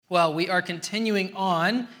Well, we are continuing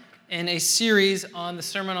on in a series on the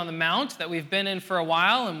Sermon on the Mount that we've been in for a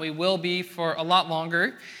while, and we will be for a lot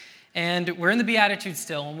longer. And we're in the Beatitudes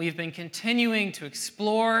still, and we've been continuing to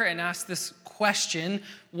explore and ask this question: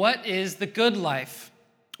 what is the good life?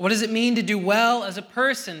 What does it mean to do well as a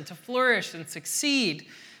person, to flourish and succeed,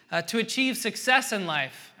 to achieve success in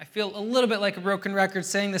life? I feel a little bit like a broken record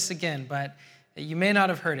saying this again, but you may not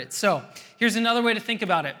have heard it. So here's another way to think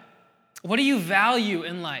about it. What do you value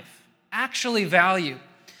in life? Actually value,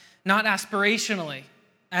 not aspirationally.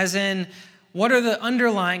 As in, what are the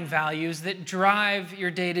underlying values that drive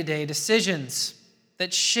your day-to-day decisions,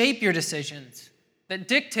 that shape your decisions, that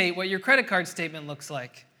dictate what your credit card statement looks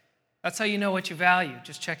like? That's how you know what you value.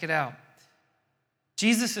 Just check it out.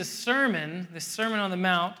 Jesus' sermon, this Sermon on the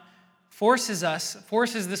Mount, forces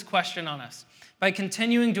this question on us by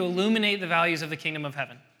continuing to illuminate the values of the kingdom of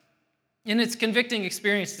heaven. And it's a convicting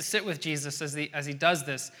experience to sit with Jesus as he does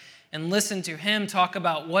this and listen to him talk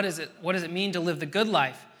about what does it mean to live the good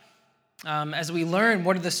life, as we learn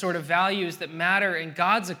what are the sort of values that matter in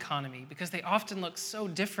God's economy, because they often look so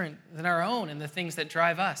different than our own and the things that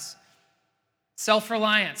drive us.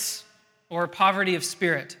 Self-reliance or poverty of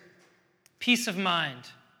spirit, peace of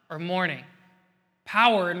mind or mourning,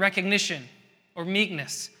 power and recognition or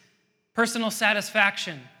meekness, personal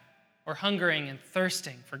satisfaction or hungering and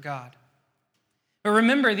thirsting for God. But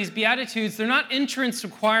remember, these Beatitudes, they're not entrance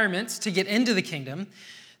requirements to get into the kingdom.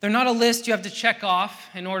 They're not a list you have to check off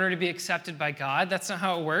in order to be accepted by God. That's not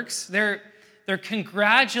how it works. They're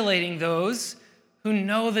congratulating those who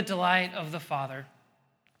know the delight of the Father.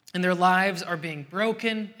 And their lives are being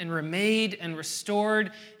broken and remade and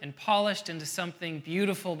restored and polished into something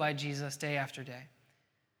beautiful by Jesus day after day.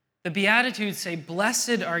 The Beatitudes say,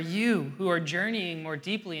 "Blessed are you who are journeying more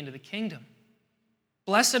deeply into the kingdom.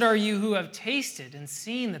 Blessed are you who have tasted and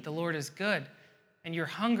seen that the Lord is good, and you're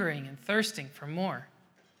hungering and thirsting for more."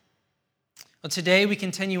 Well, today we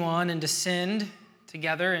continue on and descend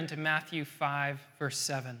together into Matthew 5, verse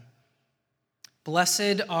 7.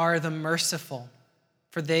 "Blessed are the merciful,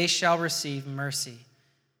 for they shall receive mercy.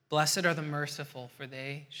 Blessed are the merciful, for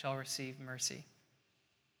they shall receive mercy."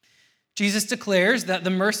 Jesus declares that the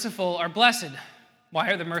merciful are blessed. Why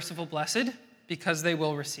are the merciful blessed? Because they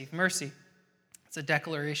will receive mercy. It's a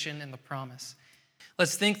declaration and the promise.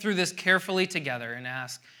 Let's think through this carefully together and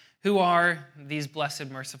ask, who are these blessed,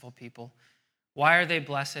 merciful people? Why are they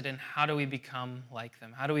blessed, and how do we become like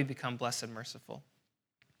them? How do we become blessed, merciful?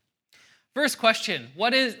 First question,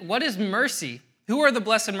 what is mercy? Who are the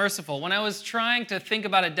blessed, merciful? When I was trying to think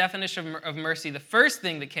about a definition of mercy, the first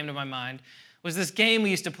thing that came to my mind was this game we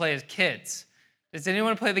used to play as kids. Does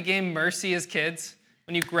anyone play the game Mercy as kids?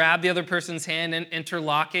 When you grab the other person's hand and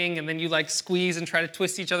interlocking, and then you squeeze and try to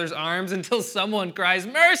twist each other's arms until someone cries,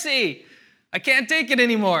 "Mercy! I can't take it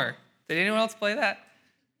anymore." Did anyone else play that?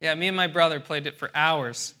 Yeah, me and my brother played it for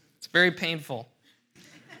hours. It's very painful.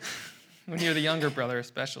 When you're the younger brother,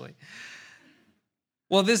 especially.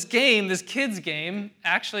 Well, this kids game,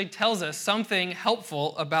 actually tells us something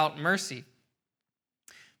helpful about mercy.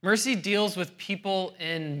 Mercy deals with people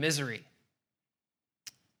in misery.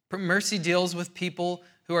 Mercy deals with people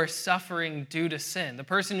who are suffering due to sin. The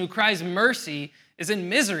person who cries mercy is in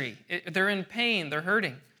misery. They're in pain. They're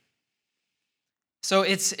hurting. So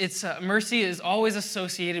mercy is always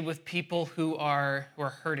associated with people who are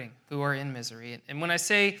hurting, who are in misery. And when I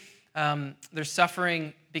say they're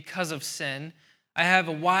suffering because of sin, I have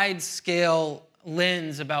a wide-scale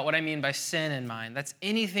lens about what I mean by sin in mind. That's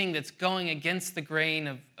anything that's going against the grain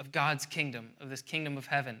of God's kingdom, of this kingdom of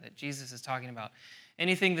heaven that Jesus is talking about.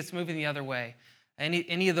 Anything that's moving the other way,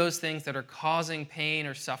 any of those things that are causing pain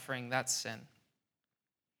or suffering, that's sin.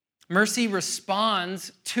 Mercy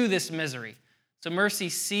responds to this misery. So mercy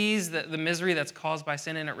sees the misery that's caused by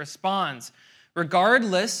sin, and it responds,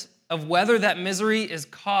 regardless of whether that misery is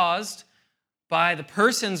caused by the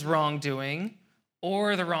person's wrongdoing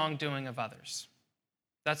or the wrongdoing of others.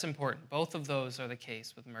 That's important. Both of those are the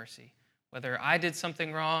case with mercy. Whether I did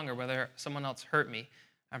something wrong or whether someone else hurt me,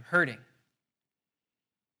 I'm hurting.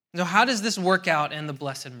 So how does this work out in the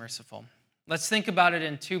blessed merciful? Let's think about it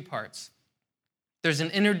in two parts. There's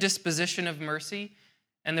an inner disposition of mercy,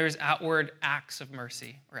 and there's outward acts of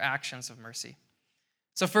mercy or actions of mercy.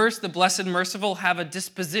 So first, the blessed merciful have a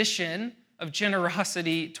disposition of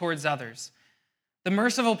generosity towards others. The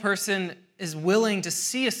merciful person is willing to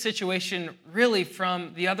see a situation really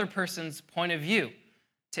from the other person's point of view,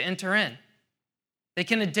 to enter in. They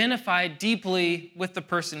can identify deeply with the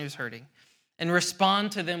person who's hurting and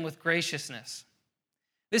respond to them with graciousness.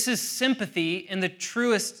 This is sympathy in the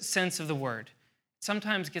truest sense of the word.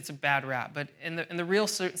 sometimes gets a bad rap, but in the real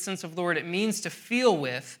sense of the word, it means to feel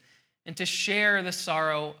with and to share the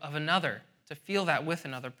sorrow of another, to feel that with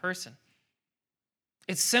another person.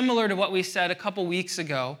 It's similar to what we said a couple weeks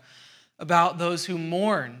ago about those who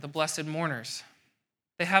mourn, the blessed mourners.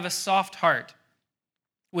 They have a soft heart,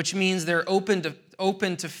 which means they're open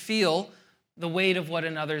to feel the weight of what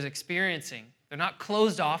another's experiencing. They're not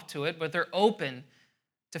closed off to it, but they're open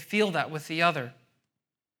to feel that with the other.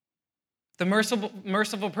 The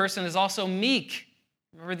merciful person is also meek.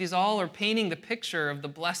 Remember, these all are painting the picture of the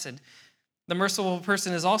blessed. The merciful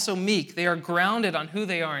person is also meek. They are grounded on who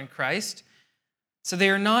they are in Christ, so they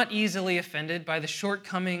are not easily offended by the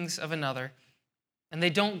shortcomings of another, and they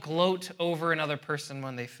don't gloat over another person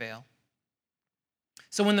when they fail.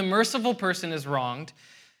 So when the merciful person is wronged,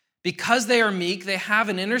 because they are meek, they have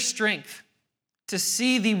an inner strength to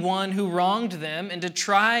see the one who wronged them and to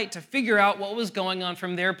try to figure out what was going on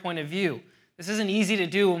from their point of view. This isn't easy to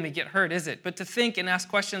do when we get hurt, is it? But to think and ask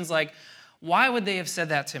questions like, why would they have said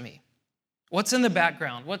that to me? What's in the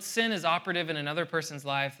background? What sin is operative in another person's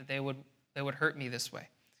life that they would hurt me this way?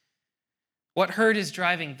 What hurt is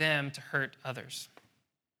driving them to hurt others?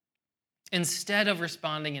 Instead of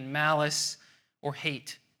responding in malice or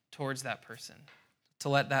hate towards that person, to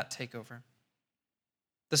let that take over.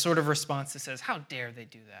 The sort of response that says, how dare they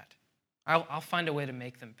do that? I'll find a way to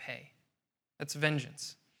make them pay. That's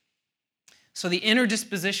vengeance. So the inner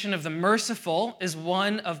disposition of the merciful is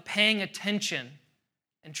one of paying attention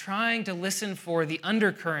and trying to listen for the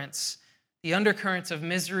undercurrents of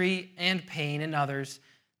misery and pain in others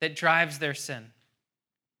that drives their sin.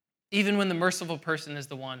 Even when the merciful person is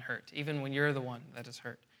the one hurt, even when you're the one that is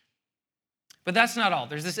hurt. But that's not all.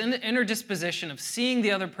 There's this inner disposition of seeing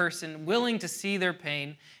the other person, willing to see their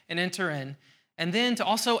pain and enter in, and then to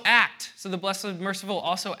also act. So the blessed merciful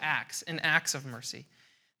also acts in acts of mercy.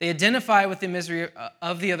 They identify with the misery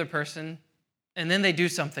of the other person, and then they do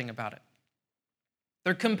something about it.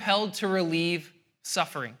 They're compelled to relieve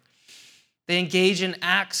suffering. They engage in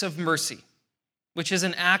acts of mercy, which is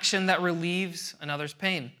an action that relieves another's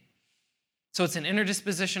pain. So it's an inner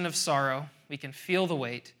disposition of sorrow. We can feel the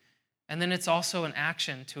weight. And then it's also an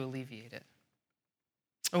action to alleviate it.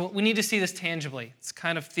 We need to see this tangibly. It's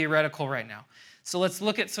kind of theoretical right now. So let's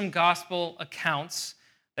look at some gospel accounts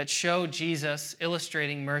that show Jesus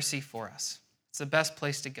illustrating mercy for us. It's the best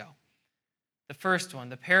place to go. The first one,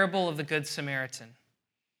 the parable of the Good Samaritan.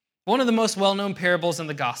 One of the most well-known parables in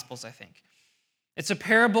the Gospels, I think. It's a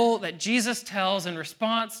parable that Jesus tells in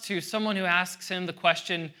response to someone who asks him the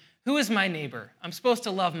question, who is my neighbor? I'm supposed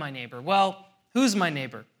to love my neighbor. Well, who's my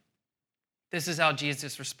neighbor? This is how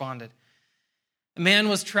Jesus responded. A man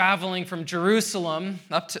was traveling from Jerusalem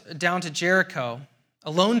down to Jericho,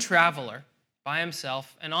 a lone traveler by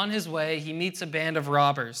himself, and on his way he meets a band of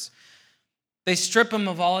robbers. They strip him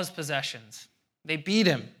of all his possessions. They beat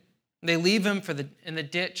him. They leave him in the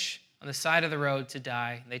ditch on the side of the road to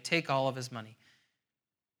die. They take all of his money.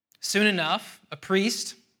 Soon enough, a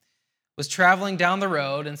priest was traveling down the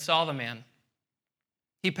road and saw the man.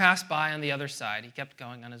 He passed by on the other side. He kept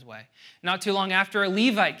going on his way. Not too long after, a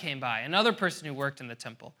Levite came by, another person who worked in the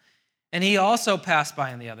temple. And he also passed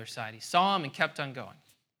by on the other side. He saw him and kept on going.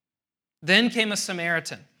 Then came a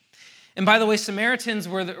Samaritan. And by the way, Samaritans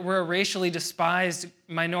were a racially despised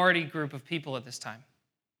minority group of people at this time.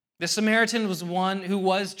 The Samaritan was one who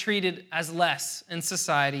was treated as less in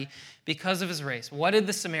society because of his race. What did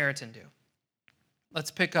the Samaritan do?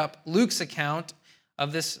 Let's pick up Luke's account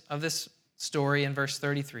of this story in verse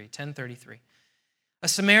 33, 10:33. A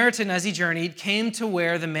Samaritan, as he journeyed, came to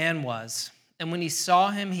where the man was, and when he saw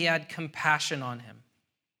him, he had compassion on him.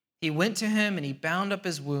 He went to him and he bound up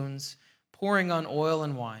his wounds, pouring on oil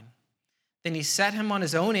and wine. Then he set him on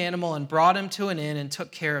his own animal and brought him to an inn and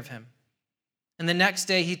took care of him. And the next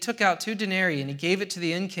day he took out 2 denarii and he gave it to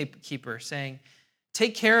the innkeeper, saying,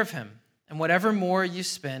 "Take care of him, and whatever more you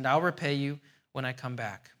spend, I'll repay you when I come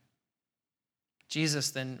back." Jesus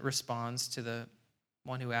then responds to the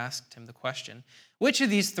one who asked him the question, "Which of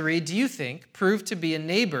these 3 do you think proved to be a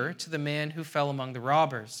neighbor to the man who fell among the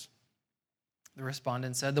robbers?" The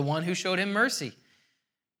respondent said, "The one who showed him mercy."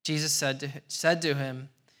 Jesus said to him,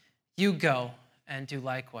 "You go and do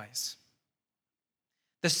likewise."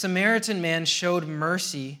 The Samaritan man showed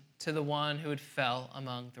mercy to the one who had fell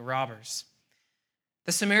among the robbers.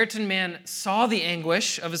 The Samaritan man saw the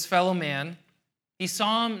anguish of his fellow man. He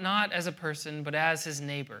saw him not as a person, but as his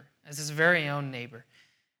neighbor, as his very own neighbor.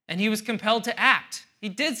 And he was compelled to act. He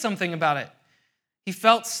did something about it. He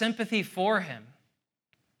felt sympathy for him.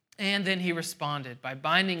 And then he responded by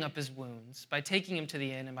binding up his wounds, by taking him to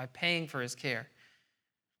the inn, and by paying for his care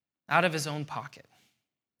out of his own pocket.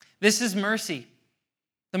 This is mercy.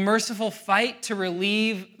 The merciful fight to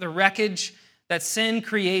relieve the wreckage that sin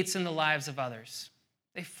creates in the lives of others.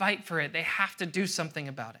 They fight for it. They have to do something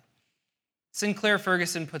about it. Sinclair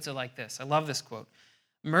Ferguson puts it like this. I love this quote.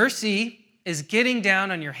 Mercy is getting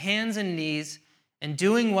down on your hands and knees and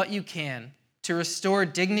doing what you can to restore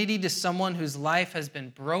dignity to someone whose life has been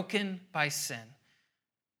broken by sin,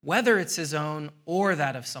 whether it's his own or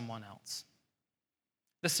that of someone else.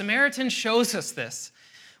 The Samaritan shows us this,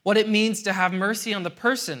 what it means to have mercy on the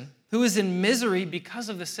person who is in misery because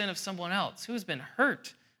of the sin of someone else, who has been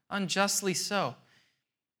hurt unjustly so,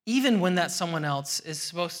 even when that someone else is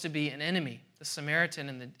supposed to be an enemy. The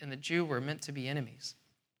Samaritan and the Jew were meant to be enemies.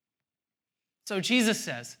 So Jesus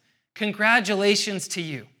says, congratulations to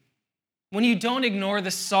you. When you don't ignore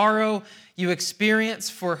the sorrow you experience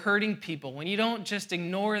for hurting people, when you don't just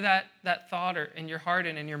ignore that thought in your heart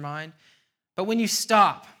and in your mind, but when you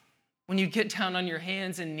stop, when you get down on your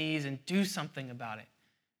hands and knees and do something about it,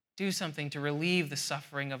 do something to relieve the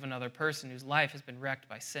suffering of another person whose life has been wrecked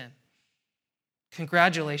by sin.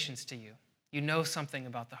 Congratulations to you. You know something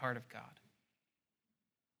about the heart of God.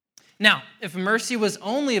 Now, if mercy was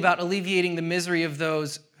only about alleviating the misery of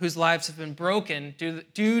those whose lives have been broken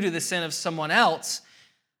due to the sin of someone else,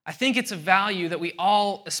 I think it's a value that we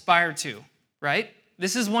all aspire to, right?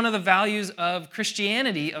 This is one of the values of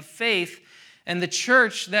Christianity, of faith, and the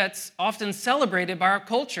church that's often celebrated by our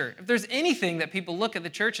culture. If there's anything that people look at the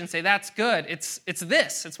church and say, that's good, it's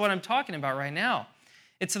this. It's what I'm talking about right now.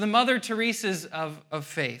 It's the Mother Teresa's of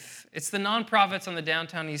faith. It's the nonprofits on the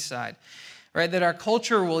downtown east side. Right, that our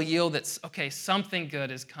culture will yield that, okay, something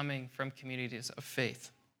good is coming from communities of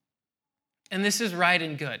faith. And this is right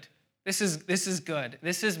and good. This is good.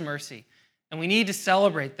 This is mercy. And we need to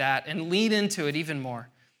celebrate that and lead into it even more.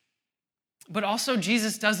 But also,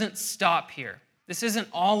 Jesus doesn't stop here. This isn't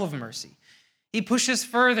all of mercy. He pushes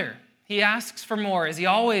further. He asks for more, as he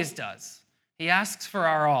always does. He asks for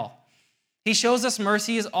our all. He shows us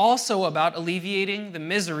mercy is also about alleviating the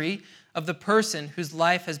misery of the person whose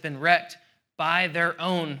life has been wrecked by their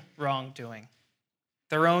own wrongdoing,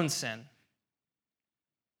 their own sin.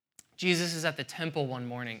 Jesus is at the temple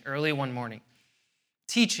early one morning,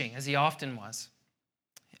 teaching, as he often was.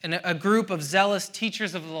 And a group of zealous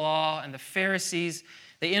teachers of the law and the Pharisees,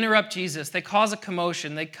 they interrupt Jesus. They cause a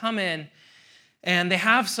commotion. They come in, and they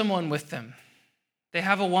have someone with them. They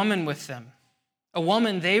have a woman with them. A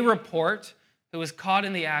woman, they report, who was caught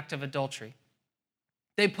in the act of adultery.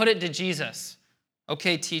 They put it to Jesus.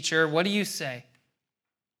 Okay, teacher, what do you say?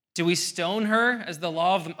 Do we stone her as the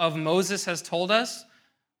law of Moses has told us,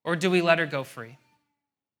 or do we let her go free?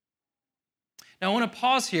 Now, I want to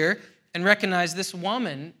pause here and recognize this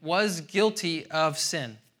woman was guilty of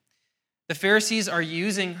sin. The Pharisees are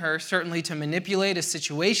using her certainly to manipulate a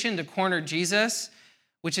situation, to corner Jesus,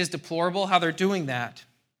 which is deplorable how they're doing that.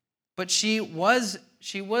 But she was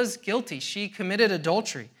guilty. She committed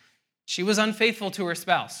adultery. She was unfaithful to her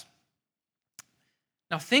spouse.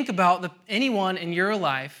 Now think about anyone in your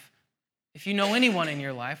life, if you know anyone in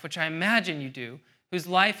your life, which I imagine you do, whose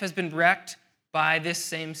life has been wrecked by this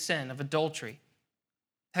same sin of adultery.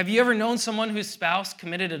 Have you ever known someone whose spouse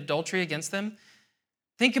committed adultery against them?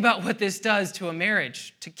 Think about what this does to a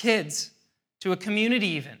marriage, to kids, to a community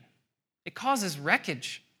even. It causes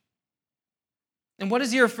wreckage. And what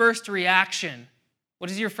is your first reaction?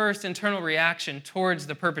 What is your first internal reaction towards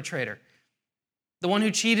the perpetrator? The one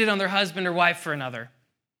who cheated on their husband or wife for another,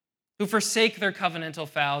 who forsake their covenantal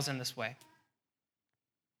vows in this way.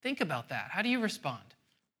 Think about that. How do you respond?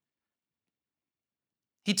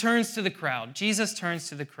 He turns to the crowd. Jesus turns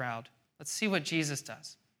to the crowd. Let's see what Jesus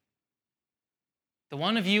does. The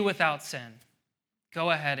one of you without sin, go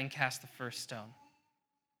ahead and cast the first stone.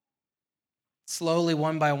 Slowly,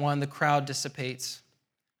 one by one, the crowd dissipates.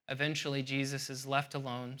 Eventually, Jesus is left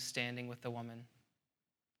alone, standing with the woman.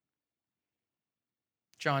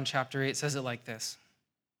 John chapter 8 says it like this.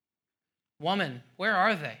 Woman, where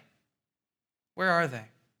are they? Where are they?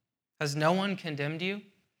 Has no one condemned you?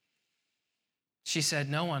 She said,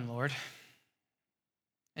 no one, Lord.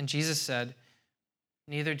 And Jesus said,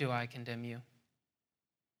 neither do I condemn you.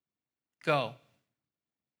 Go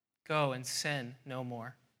and sin no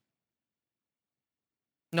more.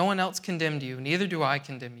 No one else condemned you, neither do I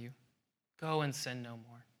condemn you. Go and sin no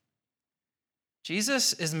more.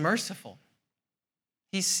 Jesus is merciful.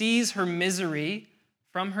 He sees her misery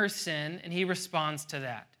from her sin, and he responds to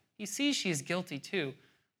that. He sees she is guilty too,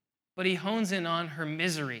 but he hones in on her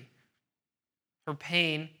misery, her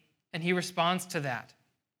pain, and he responds to that,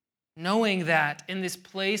 knowing that in this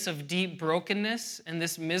place of deep brokenness and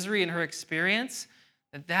this misery in her experience,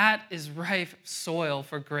 that is ripe soil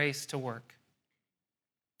for grace to work.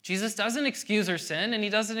 Jesus doesn't excuse her sin, and he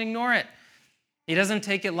doesn't ignore it. He doesn't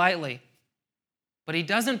take it lightly. But he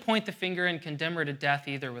doesn't point the finger and condemn her to death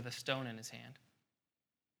either with a stone in his hand.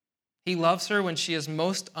 He loves her when she is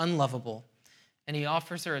most unlovable, and he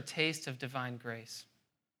offers her a taste of divine grace.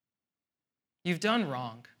 You've done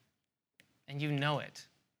wrong, and you know it.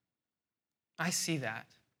 I see that.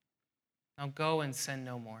 Now go and sin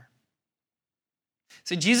no more.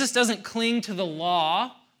 So Jesus doesn't cling to the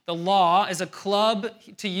law. The law is a club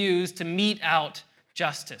to use to mete out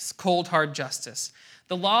justice, cold, hard justice.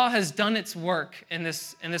 The law has done its work in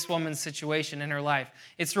this woman's situation in her life.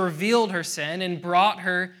 It's revealed her sin and brought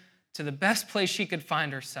her to the best place she could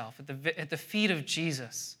find herself, at the feet of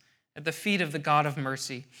Jesus, at the feet of the God of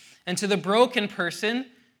mercy. And to the broken person,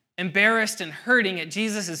 embarrassed and hurting at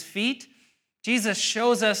Jesus' feet, Jesus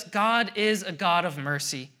shows us God is a God of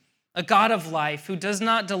mercy, a God of life who does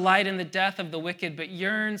not delight in the death of the wicked, but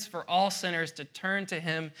yearns for all sinners to turn to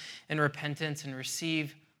him in repentance and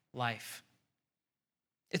receive life.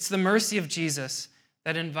 It's the mercy of Jesus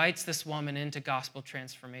that invites this woman into gospel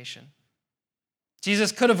transformation.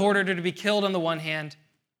 Jesus could have ordered her to be killed on the one hand.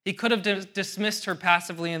 He could have dismissed her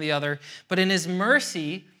passively on the other. But in his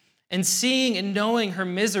mercy and seeing and knowing her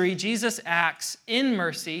misery, Jesus acts in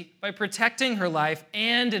mercy by protecting her life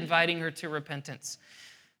and inviting her to repentance.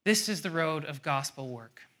 This is the road of gospel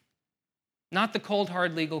work. Not the cold,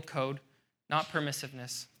 hard legal code, not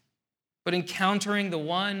permissiveness, but encountering the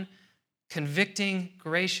one convicting,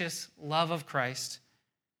 gracious love of Christ,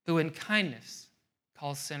 who in kindness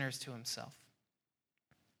calls sinners to himself.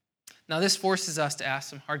 Now, this forces us to ask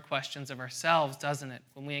some hard questions of ourselves, doesn't it,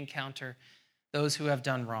 when we encounter those who have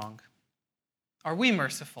done wrong? Are we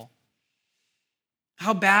merciful?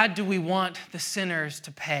 How bad do we want the sinners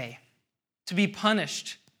to pay, to be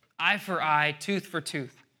punished, eye for eye, tooth for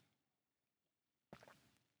tooth?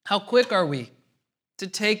 How quick are we to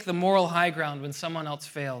take the moral high ground when someone else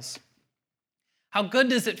fails? How good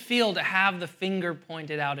does it feel to have the finger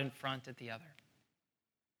pointed out in front at the other?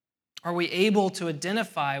 Are we able to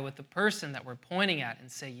identify with the person that we're pointing at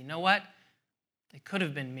and say, you know what? It could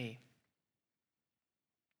have been me.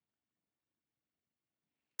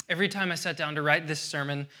 Every time I sat down to write this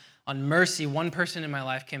sermon on mercy, one person in my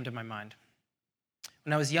life came to my mind.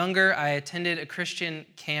 When I was younger, I attended a Christian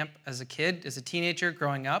camp as a kid, as a teenager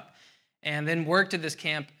growing up, and then worked at this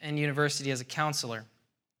camp in university as a counselor.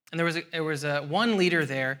 And there was one leader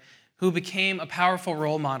there who became a powerful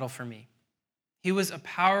role model for me. He was a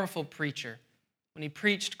powerful preacher. When he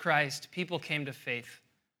preached Christ, people came to faith.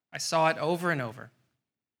 I saw it over and over.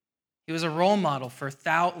 He was a role model for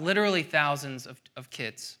literally thousands of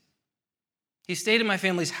kids. He stayed at my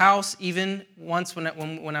family's house even once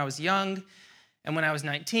when I was young, and when I was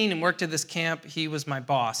 19 and worked at this camp, he was my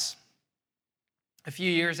boss. A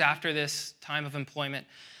few years after this time of employment,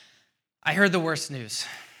 I heard the worst news.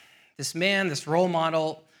 This man, this role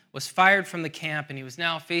model, was fired from the camp, and he was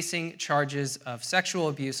now facing charges of sexual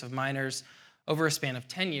abuse of minors over a span of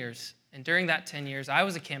 10 years. And during that 10 years, I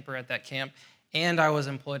was a camper at that camp, and I was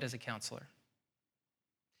employed as a counselor.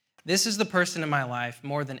 This is the person in my life,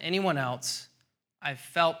 more than anyone else, I've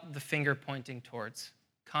felt the finger pointing towards: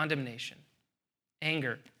 condemnation,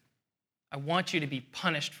 anger. I want you to be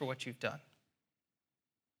punished for what you've done.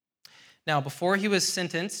 Now, before he was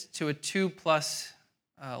sentenced to a 2+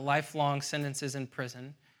 lifelong sentences in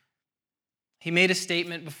prison, he made a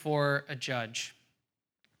statement before a judge.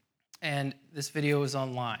 And this video is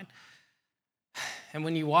online. And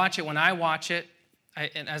when I watch it,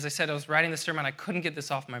 and as I said, I was writing the sermon, I couldn't get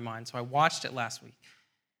this off my mind, so I watched it last week.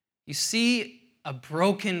 You see a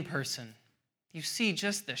broken person. You see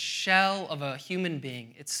just the shell of a human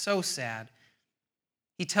being. It's so sad.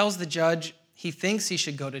 He tells the judge he thinks he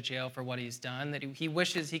should go to jail for what he's done, that he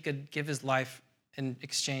wishes he could give his life in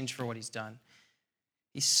exchange for what he's done.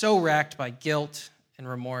 He's so racked by guilt and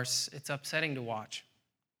remorse, it's upsetting to watch.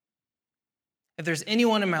 If there's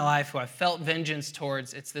anyone in my life who I felt vengeance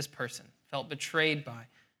towards, it's this person. Felt betrayed by,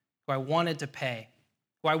 who I wanted to pay,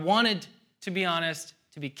 who I wanted, to be honest,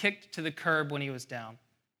 to be kicked to the curb when he was down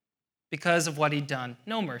because of what he'd done.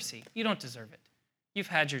 No mercy. You don't deserve it. You've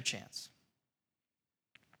had your chance.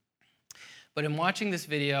 But in watching this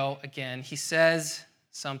video, again, he says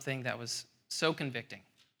something that was so convicting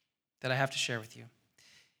that I have to share with you.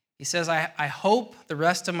 He says, I hope the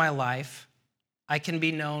rest of my life I can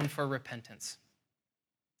be known for repentance.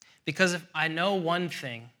 Because if I know one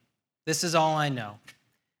thing, this is all I know.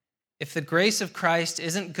 If the grace of Christ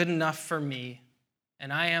isn't good enough for me,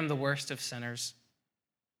 and I am the worst of sinners,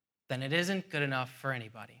 then it isn't good enough for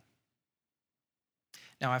anybody.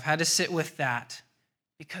 Now, I've had to sit with that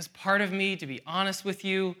because part of me, to be honest with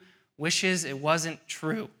you, wishes it wasn't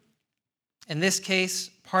true. In this case,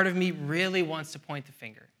 part of me really wants to point the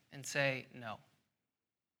finger and say, no.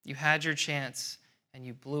 You had your chance, and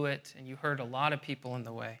you blew it, and you hurt a lot of people in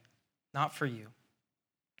the way. Not for you.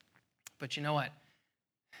 But you know what?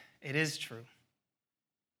 It is true.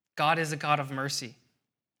 God is a God of mercy.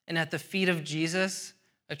 And at the feet of Jesus,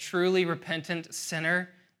 a truly repentant sinner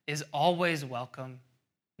is always welcome,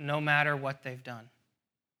 no matter what they've done.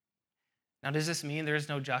 Now, does this mean there is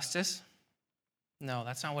no justice? No,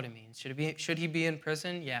 that's not what it means. Should he be in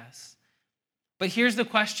prison? Yes. But here's the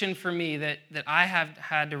question for me that I have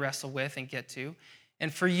had to wrestle with and get to,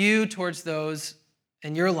 and for you towards those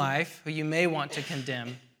in your life who you may want to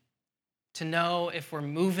condemn, to know if we're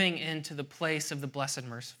moving into the place of the blessed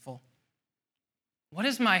merciful. What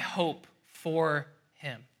is my hope for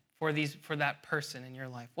him, for that person in your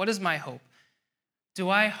life? What is my hope? Do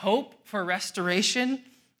I hope for restoration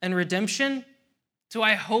and redemption? Do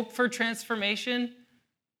I hope for transformation?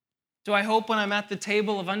 Do I hope when I'm at the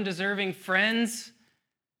table of undeserving friends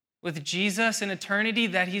with Jesus in eternity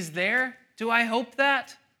that he's there? Do I hope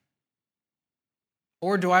that?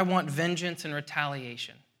 Or do I want vengeance and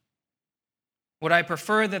retaliation? Would I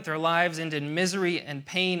prefer that their lives end in misery and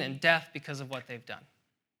pain and death because of what they've done?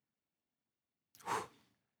 It's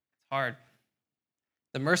hard.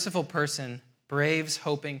 The merciful person braves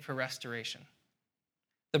hoping for restoration.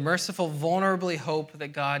 The merciful vulnerably hope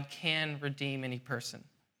that God can redeem any person,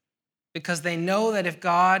 because they know that if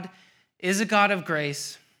God is a God of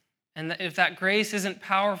grace, and if that grace isn't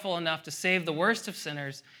powerful enough to save the worst of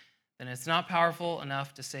sinners, then it's not powerful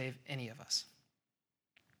enough to save any of us.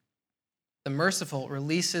 The merciful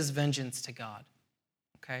releases vengeance to God.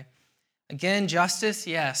 Okay? Again, justice,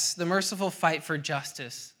 yes. The merciful fight for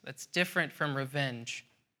justice. That's different from revenge.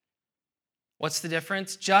 What's the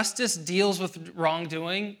difference? Justice deals with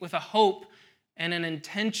wrongdoing with a hope and an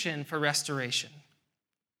intention for restoration.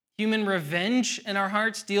 Human revenge in our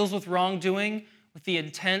hearts deals with wrongdoing with the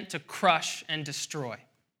intent to crush and destroy.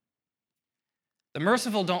 The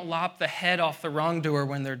merciful don't lop the head off the wrongdoer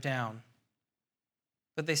when they're down,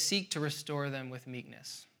 but they seek to restore them with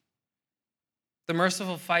meekness. The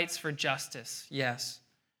merciful fights for justice, yes.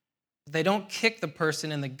 But they don't kick the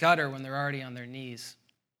person in the gutter when they're already on their knees.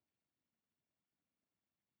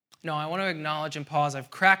 No, I want to acknowledge and pause.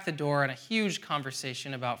 I've cracked the door on a huge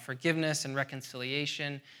conversation about forgiveness and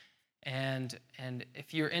reconciliation. And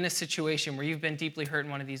if you're in a situation where you've been deeply hurt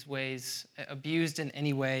in one of these ways, abused in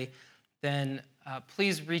any way, then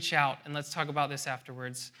please reach out and let's talk about this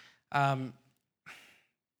afterwards.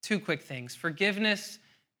 Two quick things. Forgiveness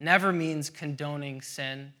never means condoning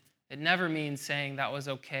sin. It never means saying that was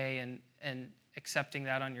okay and accepting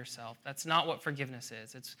that on yourself. That's not what forgiveness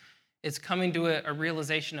is. It's coming to a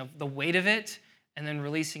realization of the weight of it and then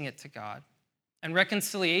releasing it to God. And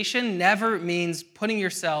reconciliation never means putting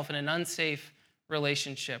yourself in an unsafe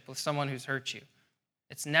relationship with someone who's hurt you.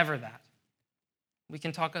 It's never that. We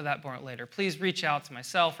can talk about that more later. Please reach out to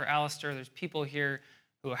myself or Alistair. There's people here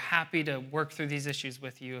who are happy to work through these issues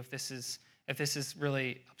with you if this is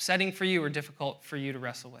really upsetting for you or difficult for you to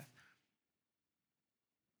wrestle with.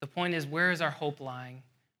 The point is, where is our hope lying?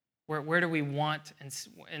 Where do we want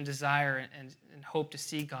and desire and hope to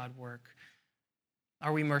see God work?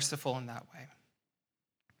 Are we merciful in that way?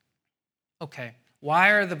 Okay, why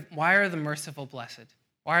are the merciful blessed?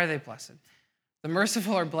 Why are they blessed? The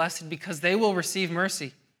merciful are blessed because they will receive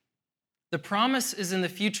mercy. The promise is in the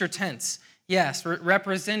future tense. Yes,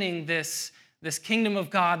 representing this kingdom of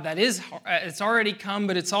God that it's already come,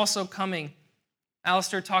 but it's also coming.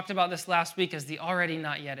 Alistair talked about this last week as the already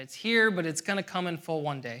not yet. It's here, but it's going to come in full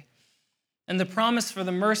one day. And the promise for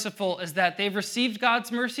the merciful is that they've received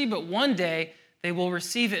God's mercy, but one day they will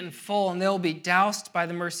receive it in full, and they'll be doused by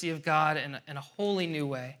the mercy of God in a wholly new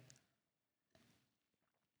way.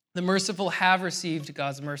 The merciful have received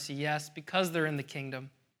God's mercy, yes, because they're in the kingdom.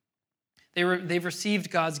 They've received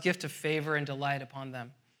God's gift of favor and delight upon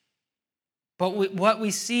them. But what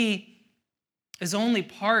we see is only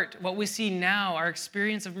part. What we see now, our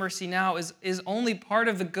experience of mercy now, is only part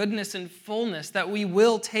of the goodness and fullness that we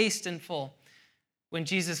will taste in full when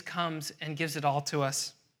Jesus comes and gives it all to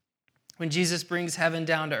us. When Jesus brings heaven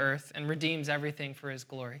down to earth and redeems everything for his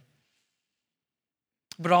glory.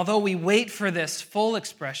 But although we wait for this full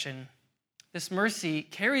expression, this mercy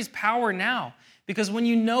carries power now. Because when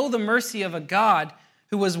you know the mercy of a God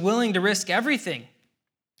who was willing to risk everything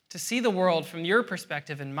to see the world from your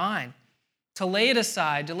perspective and mine, to lay it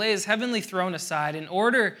aside, to lay his heavenly throne aside in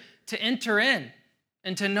order to enter in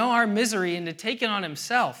and to know our misery and to take it on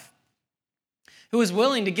himself, who is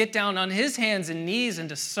willing to get down on his hands and knees and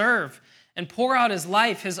to serve and pour out his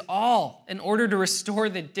life, his all, in order to restore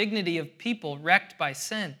the dignity of people wrecked by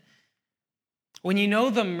sin. When you know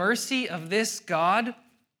the mercy of this God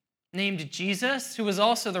named Jesus, who was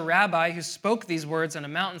also the rabbi who spoke these words on a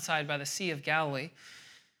mountainside by the Sea of Galilee,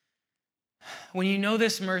 when you know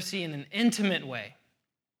this mercy in an intimate way,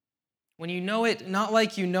 when you know it not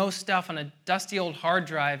like you know stuff on a dusty old hard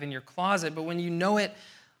drive in your closet, but when you know it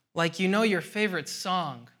like you know your favorite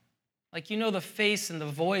song, like you know the face and the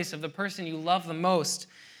voice of the person you love the most,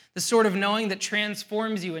 the sort of knowing that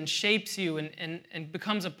transforms you and shapes you and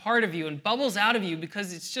becomes a part of you and bubbles out of you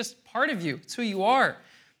because it's just part of you. It's who you are.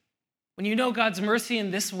 When you know God's mercy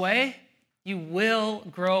in this way, you will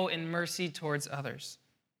grow in mercy towards others.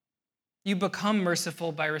 You become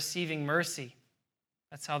merciful by receiving mercy.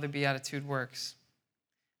 That's how the Beatitude works.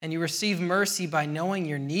 And you receive mercy by knowing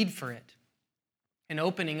your need for it and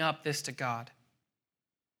opening up this to God.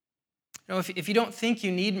 You know, if you don't think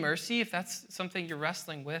you need mercy, if that's something you're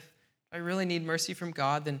wrestling with, I really need mercy from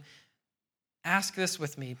God, then ask this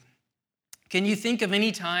with me. Can you think of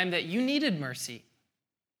any time that you needed mercy?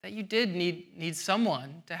 That you did need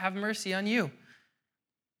someone to have mercy on you?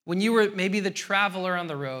 When you were maybe the traveler on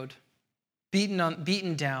the road,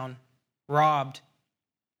 beaten down, robbed,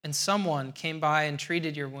 and someone came by and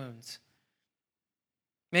treated your wounds.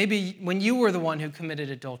 Maybe when you were the one who committed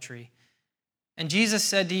adultery, and Jesus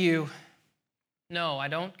said to you, "No, I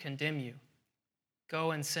don't condemn you.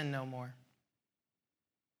 Go and sin no more."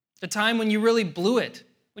 The time when you really blew it,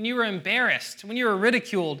 when you were embarrassed, when you were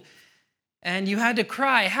ridiculed, and you had to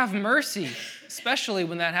cry, "Have mercy," especially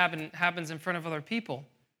when that happens in front of other people.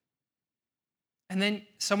 And then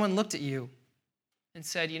someone looked at you and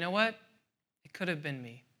said, "You know what? It could have been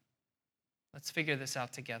me. Let's figure this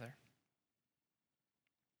out together."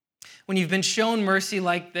 When you've been shown mercy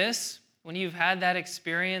like this, when you've had that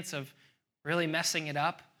experience of really messing it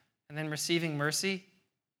up and then receiving mercy,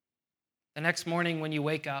 the next morning when you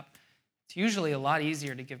wake up, it's usually a lot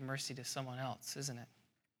easier to give mercy to someone else, isn't it?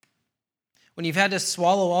 When you've had to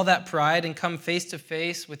swallow all that pride and come face to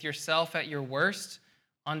face with yourself at your worst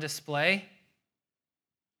on display,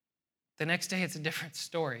 the next day it's a different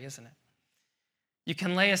story, isn't it? You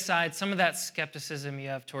can lay aside some of that skepticism you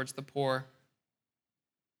have towards the poor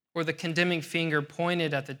or the condemning finger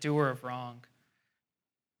pointed at the doer of wrong.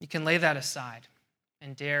 You can lay that aside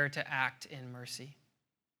and dare to act in mercy.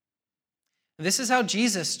 This is how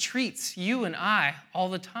Jesus treats you and I all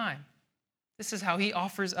the time. This is how he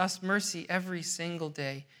offers us mercy every single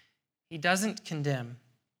day. He doesn't condemn,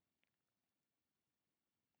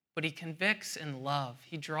 but he convicts in love.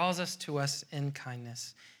 He draws us to us in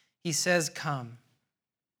kindness. He says, "Come,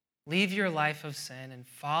 leave your life of sin and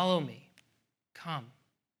follow me. Come.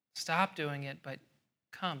 Stop doing it, but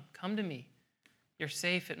come to me. You're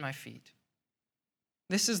safe at my feet."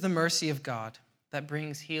 This is the mercy of God that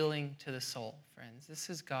brings healing to the soul, friends.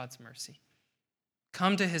 This is God's mercy.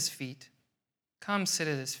 Come to his feet. Come sit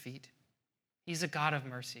at his feet. He's a God of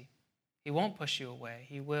mercy. He won't push you away.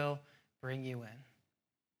 He will bring you in.